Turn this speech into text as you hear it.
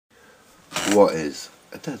What is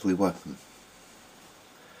a deadly weapon?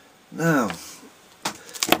 Now,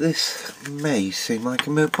 this may seem like a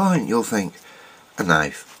moot point. You'll think, a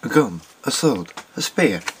knife, a gun, a sword, a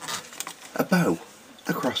spear, a bow,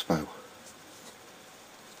 a crossbow.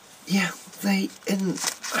 Yeah, in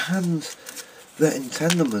hands that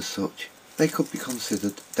intend them as such, they could be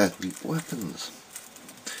considered deadly weapons.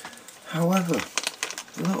 However,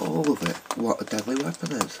 not all of it what a deadly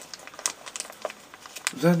weapon is.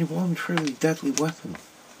 There's only one truly deadly weapon.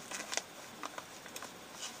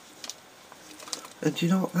 And do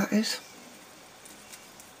you know what that is?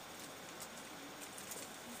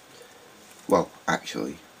 Well,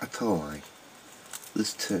 actually, I tell a lie.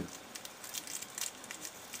 There's two.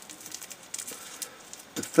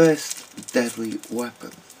 The first deadly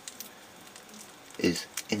weapon is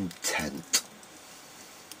intent.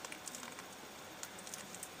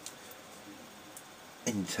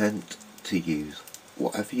 Intent to use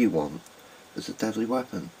whatever you want as a deadly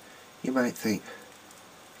weapon. You might think,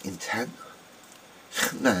 intent?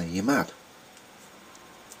 Nah, you're mad.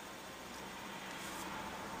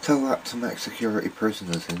 Tell that to max security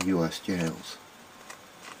prisoners in US jails,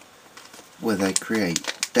 where they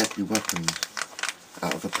create deadly weapons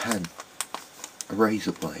out of a pen, a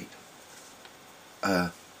razor blade,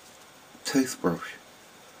 a toothbrush,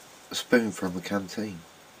 a spoon from a canteen,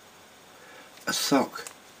 a sock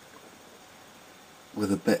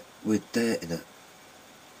with dirt in it.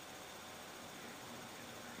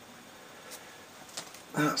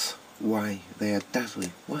 That's why they are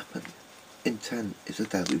deadly weapons. Intent is a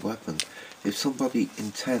deadly weapon. If somebody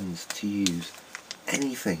intends to use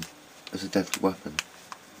anything as a deadly weapon,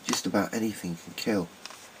 just about anything can kill.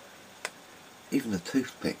 Even a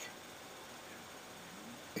toothpick,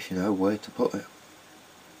 if you know where to put it.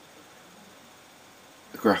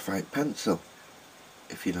 A graphite pencil,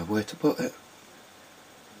 if you know where to put it.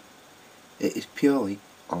 It is purely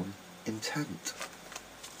on intent.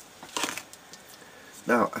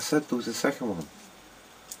 Now, I said there was a second one.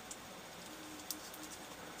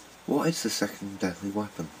 What is the second deadly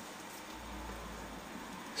weapon?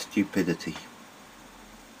 Stupidity.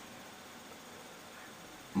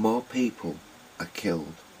 More people are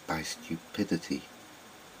killed by stupidity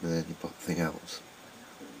than anything else.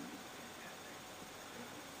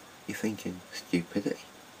 You're thinking, stupidity?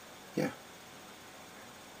 Yeah.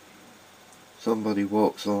 Somebody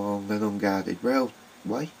walks along an unguarded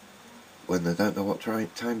railway when they don't know what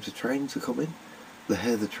times the trains are coming. They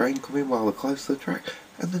hear the train coming while they're close to the track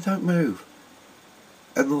and they don't move.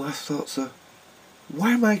 And the last thoughts are,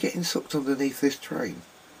 why am I getting sucked underneath this train?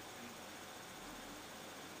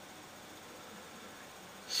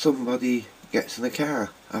 Somebody gets in a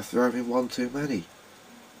car after having one too many.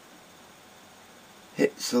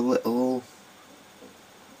 Hits a little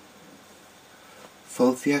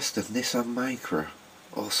Ford Fiesta, Nissan Micra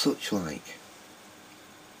or such like.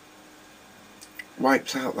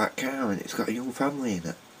 Wipes out that car and it's got a young family in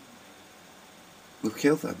it. We'll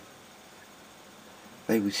kill them.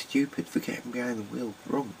 They were stupid for getting behind the wheel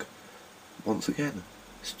drunk. Once again,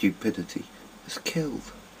 stupidity has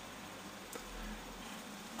killed.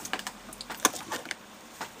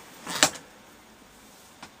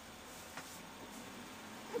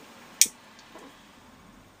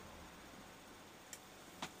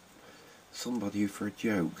 Somebody who for a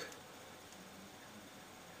joke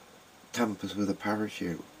tampers with a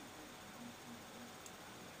parachute,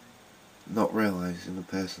 not realising the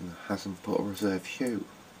person hasn't put a reserve chute.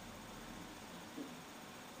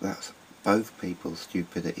 That's both people's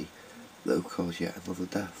stupidity that will cause yet another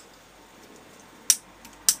death.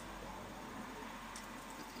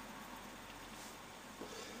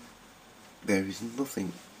 There is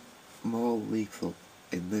nothing more lethal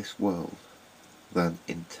in this world than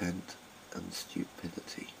intent and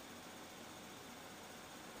stupidity.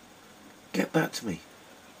 Get back to me.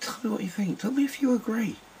 Tell me what you think. Tell me if you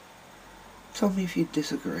agree. Tell me if you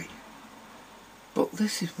disagree. But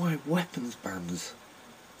this is why weapons bans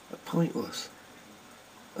are pointless.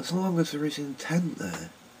 As long as there is intent there.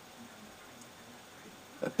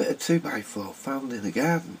 A bit of 2x4 found in a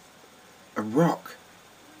garden. A rock.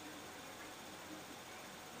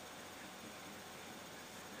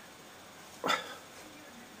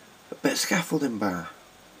 A bit of scaffolding bar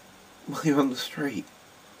while you're on the street.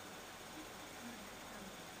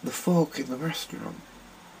 The fork in the restaurant.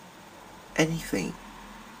 Anything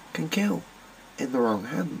can kill in the wrong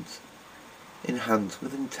hands. In hands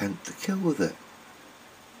with intent to kill with it.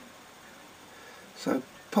 So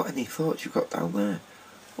put any thoughts you've got down there.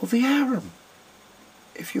 Or the harem.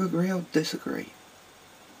 If you agree or disagree.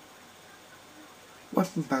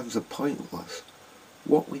 Weapon bans are pointless.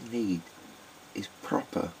 What we need is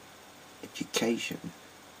proper education. education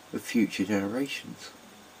of future generations.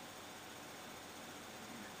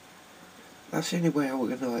 That's the only way how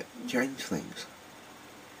we're going to change things.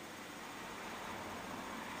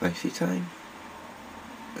 Thanks for your time,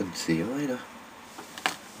 and see you later.